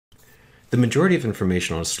The majority of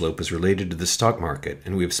information on Slope is related to the stock market,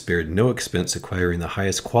 and we have spared no expense acquiring the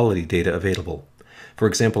highest quality data available. For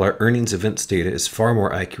example, our earnings events data is far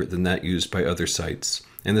more accurate than that used by other sites,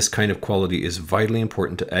 and this kind of quality is vitally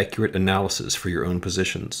important to accurate analysis for your own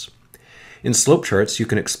positions. In slope charts, you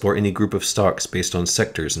can explore any group of stocks based on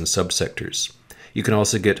sectors and subsectors. You can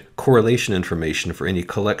also get correlation information for any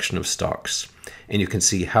collection of stocks, and you can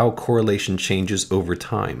see how correlation changes over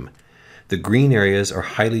time. The green areas are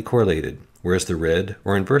highly correlated, whereas the red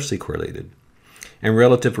are inversely correlated. And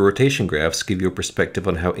relative rotation graphs give you a perspective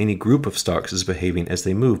on how any group of stocks is behaving as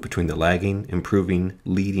they move between the lagging, improving,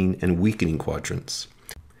 leading, and weakening quadrants.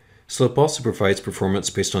 Slope also provides performance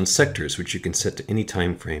based on sectors, which you can set to any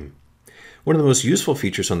time frame. One of the most useful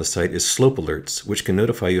features on the site is slope alerts, which can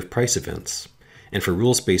notify you of price events. And for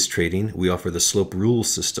rules-based trading, we offer the Slope Rules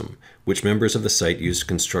system, which members of the site use to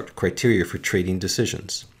construct criteria for trading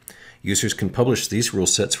decisions. Users can publish these rule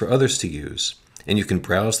sets for others to use, and you can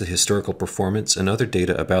browse the historical performance and other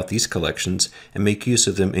data about these collections and make use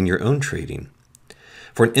of them in your own trading.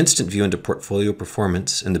 For an instant view into portfolio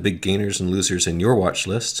performance and the big gainers and losers in your watch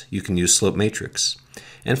list, you can use Slope Matrix.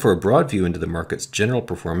 And for a broad view into the market's general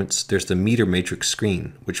performance, there's the Meter Matrix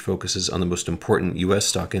screen, which focuses on the most important U.S.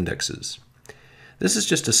 stock indexes. This is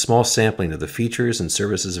just a small sampling of the features and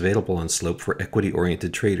services available on Slope for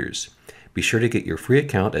equity-oriented traders. Be sure to get your free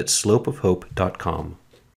account at slopeofhope.com.